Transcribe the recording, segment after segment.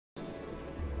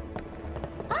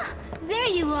There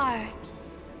you are!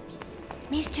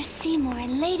 Maester Seymour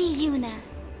and Lady Yuna.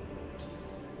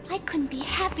 I couldn't be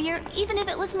happier even if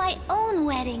it was my own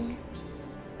wedding.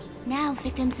 Now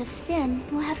victims of sin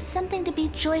will have something to be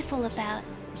joyful about.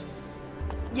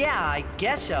 Yeah, I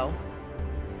guess so.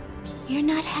 You're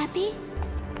not happy?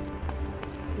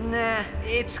 Nah,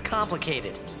 it's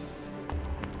complicated.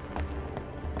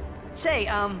 Say,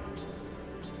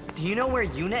 do you know where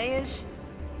Yuna is?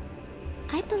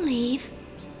 I believe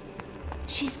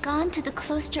she's gone to the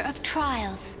Cloister of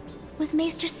Trials with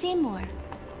Maester Seymour.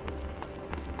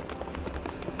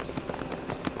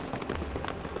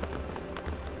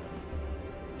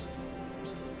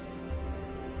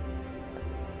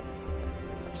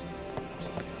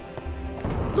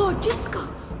 Lord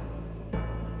Jyscal!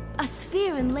 A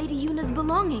sphere in Lady Yuna's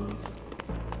belongings.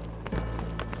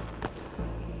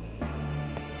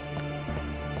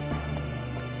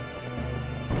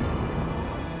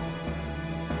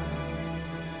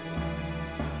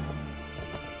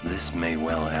 This may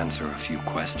well answer a few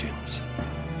questions.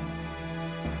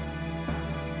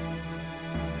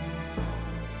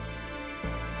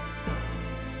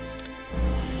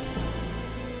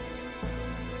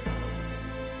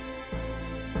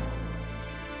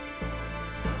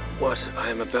 What I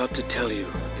am about to tell you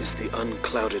is the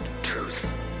unclouded truth.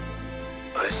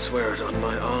 I swear it on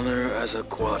my honor as a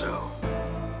Guado.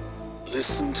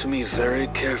 Listen to me very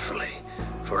carefully,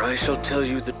 for I shall tell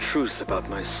you the truth about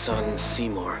my son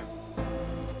Seymour.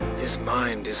 His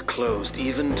mind is closed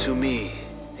even to me,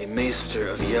 a maester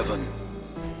of Yevon.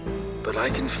 But I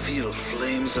can feel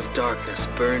flames of darkness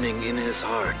burning in his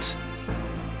heart.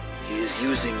 He is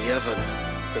using Yevon,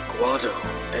 the Guado,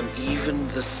 and even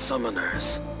the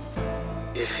summoners.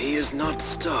 If he is not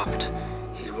stopped,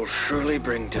 he will surely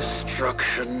bring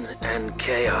destruction and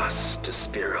chaos to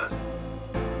Spira.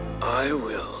 I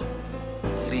will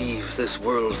leave this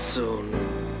world soon,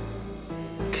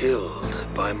 killed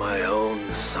by my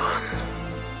own son.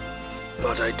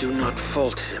 But I do not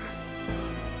fault him,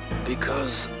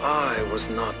 because I was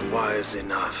not wise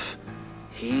enough.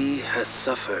 He has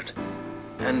suffered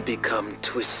and become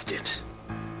twisted.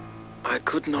 I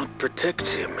could not protect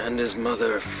him and his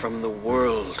mother from the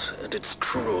world and its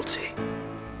cruelty.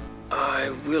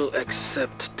 I will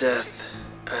accept death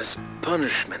as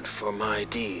punishment for my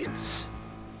deeds.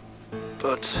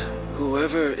 But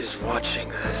whoever is watching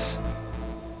this,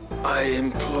 I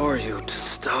implore you to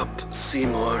stop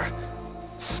Seymour.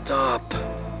 Stop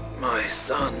my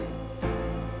son.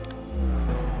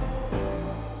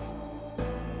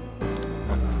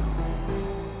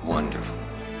 Wonderful.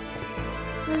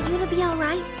 Will Yuna be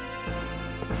alright?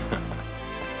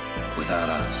 Without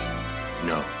us,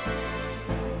 no.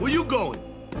 Where you going?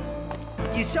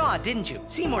 You saw it, didn't you?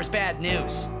 Seymour's bad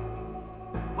news.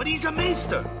 But he's a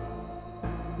maester.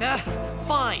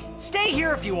 Fine. Stay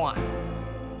here if you want.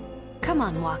 Come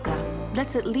on, Waka.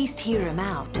 Let's at least hear him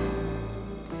out.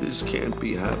 This can't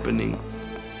be happening.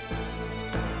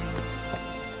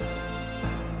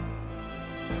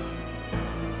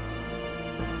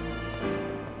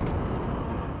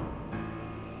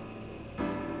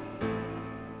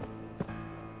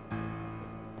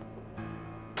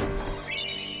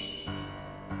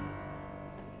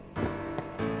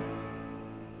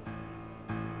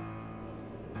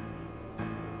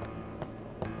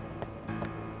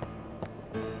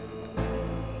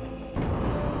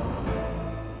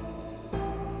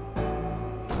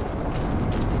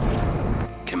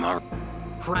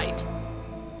 Right.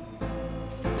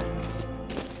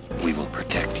 We will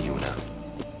protect Yuna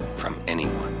from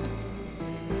anyone,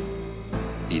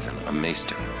 even a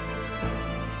maester.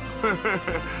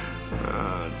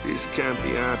 This can't be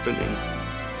happening.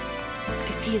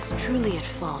 If he is truly at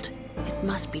fault, it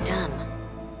must be done.